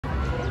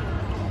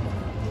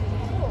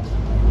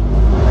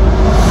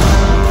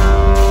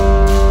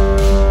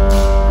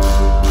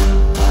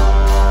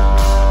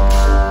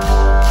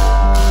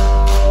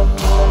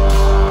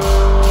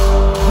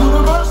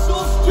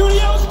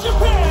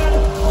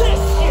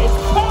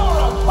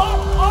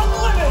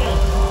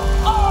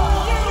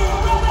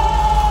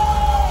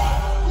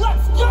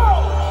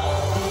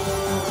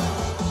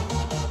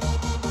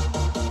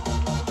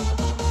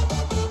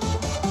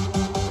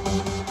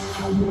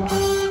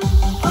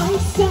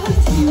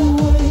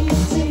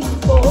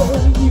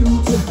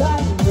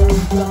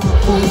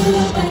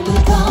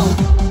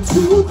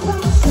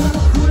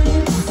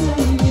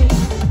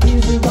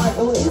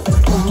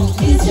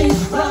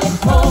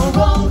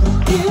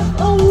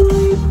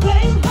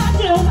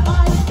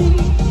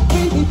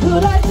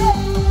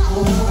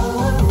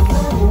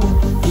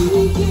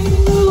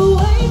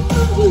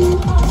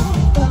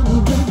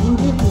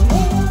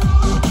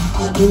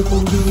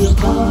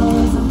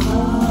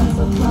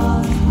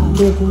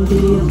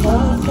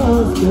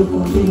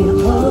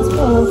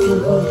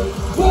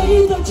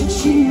Way that you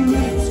cheer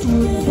it to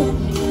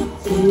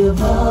be a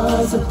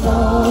buzz,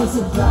 applause,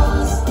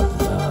 applause,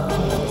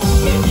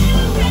 applause. Give me a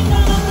ring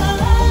of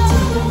love,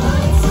 turn the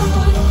lights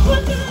on,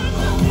 put the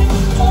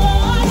lights on.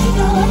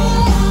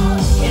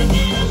 Give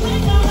me a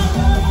ring of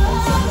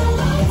love, turn the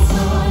lights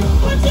on,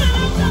 put the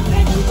lights on.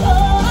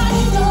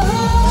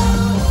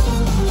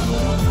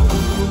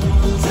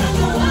 Turn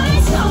the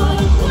lights on,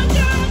 put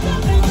the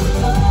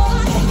lights on.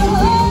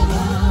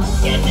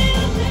 Give me a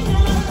ring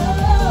of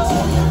love,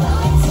 turn the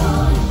lights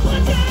on,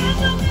 put the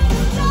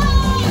lights on.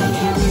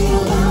 Carry a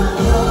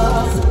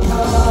applause,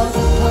 applause,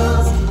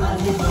 applause. I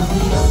live for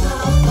the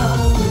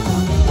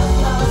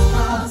applause,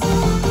 applause.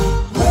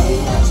 Way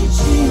that you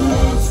cheer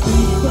and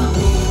scream for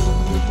me.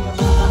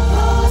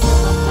 Applause,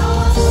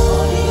 applause,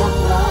 for the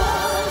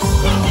applause.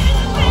 Give me a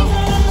ring of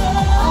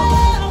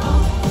love,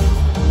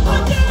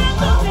 put the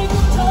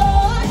lights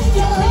on.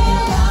 Give me a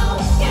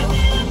love, give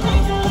me a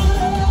ring of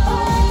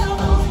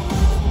love,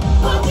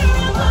 put the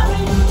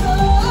lights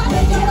on.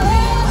 Make it real.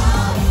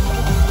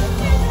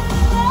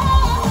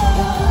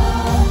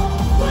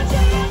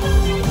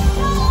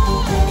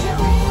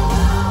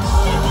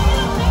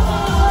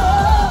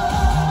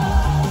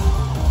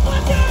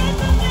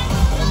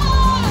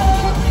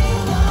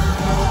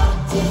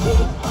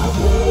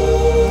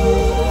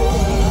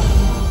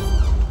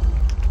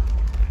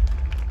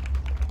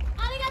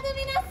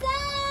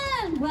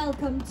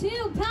 Welcome to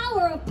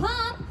Power of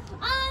Pop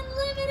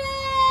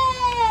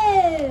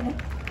Unlimited!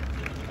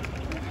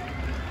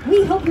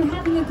 We hope you're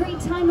having a great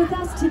time with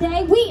us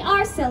today. We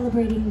are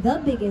celebrating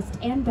the biggest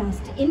and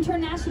best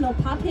international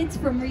pop hits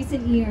from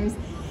recent years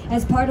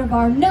as part of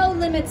our No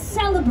Limits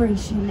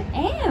celebration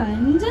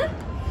and the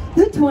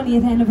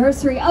 20th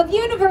anniversary of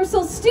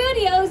Universal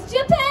Studios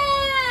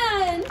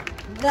Japan!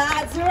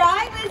 That's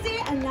right, Lizzie.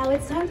 And now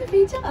it's time to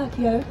feature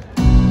Akio,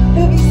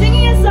 who'll be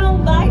singing a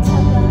song by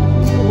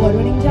Tanda,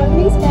 award-winning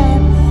Japanese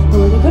band,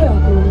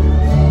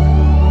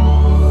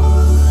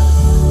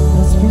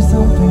 Must be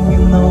something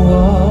in the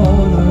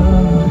water.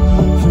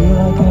 Feel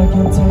like I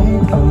can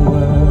take the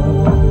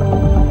world.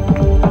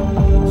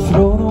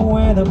 Throw the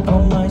weight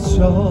upon my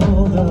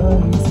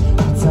shoulders,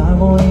 but I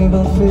won't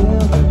even feel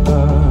the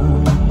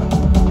burn.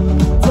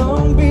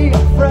 Don't be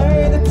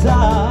afraid to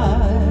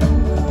die.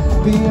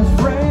 Be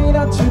afraid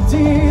that you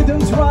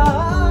didn't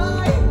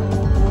try.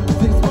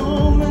 These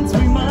moments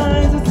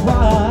remind us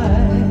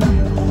why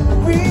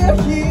we're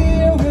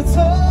here with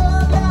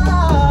our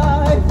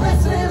life.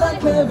 Let's feel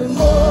like heaven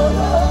more.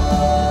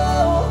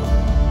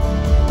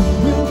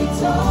 We'll be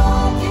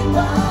talking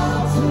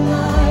about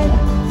tonight.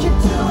 Keep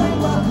doing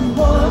what we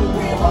want,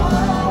 we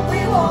want,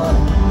 we want.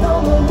 No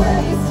more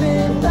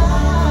wasting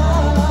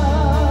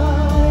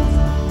nights.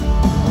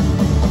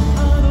 I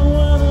don't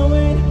wanna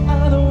wait, I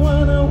don't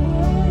wanna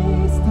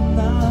waste the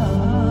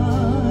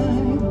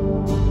night.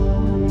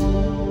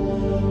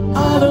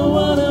 I don't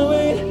wanna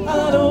wait,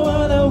 I don't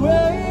wanna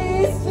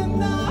waste the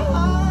night.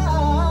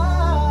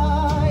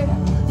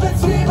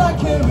 Let's feel like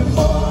heaven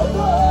more.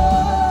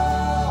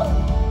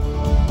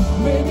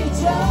 Maybe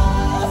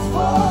just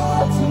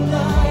for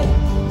tonight.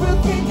 We'll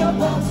think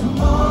about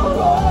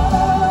tomorrow.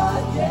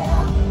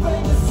 Yeah,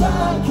 when the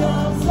sun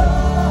comes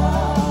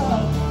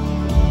up.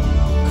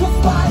 'Cause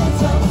by the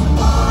time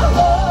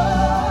tomorrow,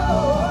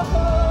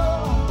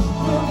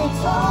 we'll be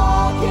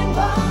talking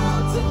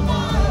about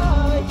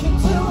tonight. Keep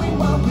doing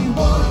what we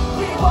want,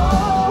 we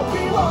want,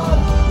 we want.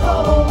 No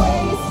more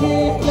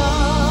wasting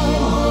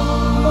time.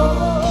 No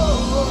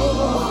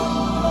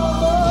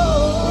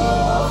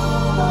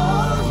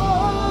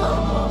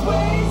more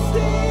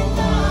wasting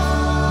nights.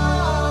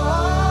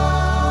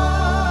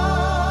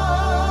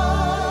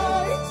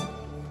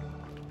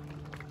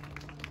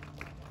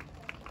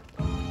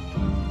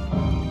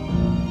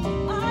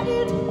 I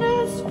didn't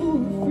ask for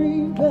a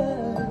free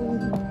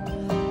ride.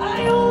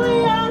 I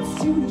only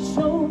asked you to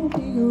show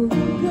me a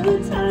real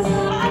good time. I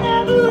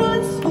never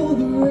asked for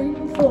the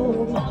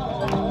rainfall.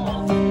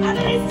 At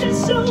least it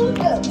showed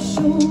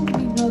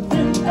me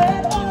nothing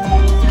at all.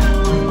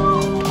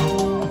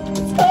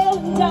 It's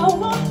falling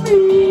down on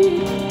me.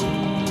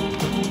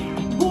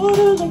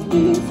 Water like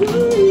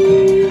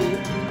misery.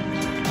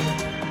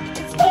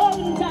 It's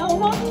falling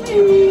down on me.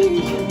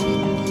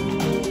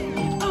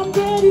 I'm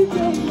ready,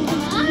 ready.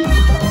 I'd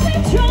rather be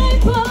trying,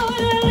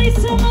 but at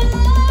least I'm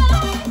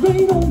alive.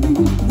 Rain on me,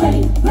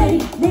 rain, rain,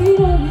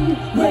 rain on me,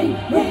 rain,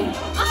 rain.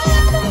 I'd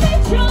rather be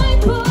trying,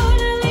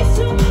 but at least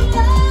I'm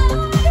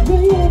alive.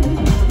 Rain on me,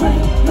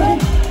 rain, rain,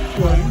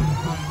 rain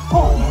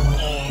on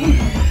me.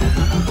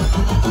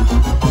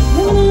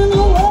 And I know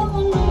no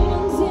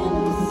one's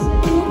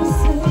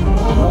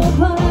innocent.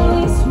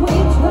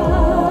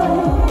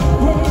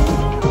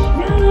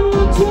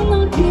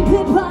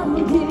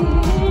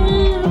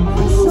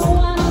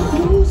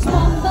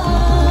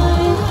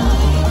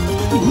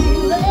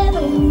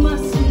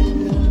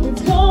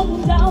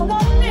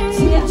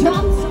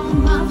 drums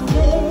on my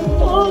face.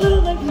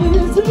 Falling like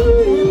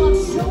misery.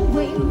 Wash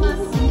away my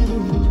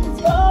sins. It's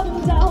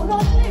falling down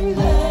on me.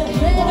 Let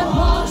it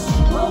wash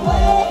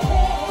away.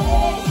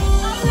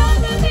 I'd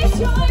rather be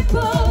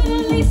joyful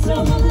than least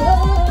some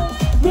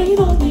love. Rain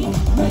on me,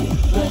 rain,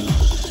 rain,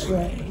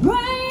 rain.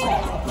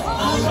 Rain.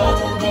 I'd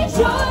rather be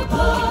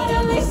joyful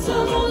than least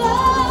some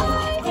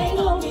love. Rain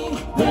on me,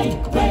 rain,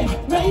 rain,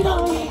 rain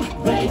on me,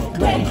 rain,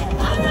 rain.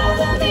 I'd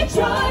rather be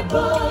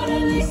joyful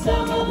than least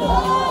some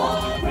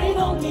love. Rain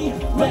on me,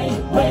 rain,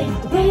 rain,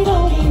 rain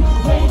on me,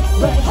 rain,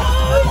 rain.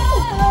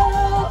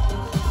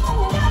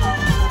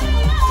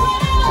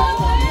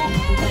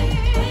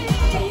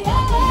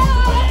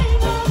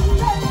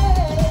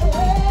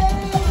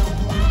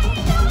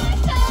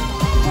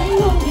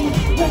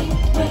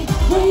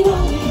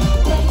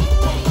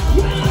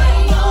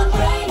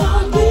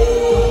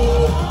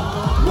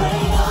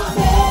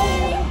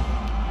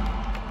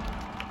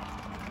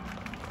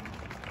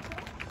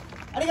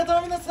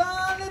 Arigatou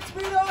minasan, let's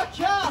meet our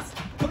cast.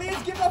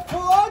 Please give it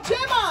for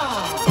Gemma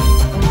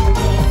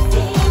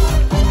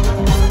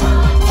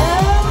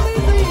and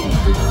Lizzie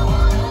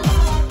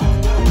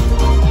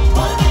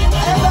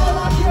and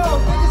Akio.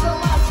 Thank you so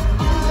much.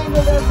 Using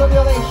the rest of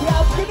your day here.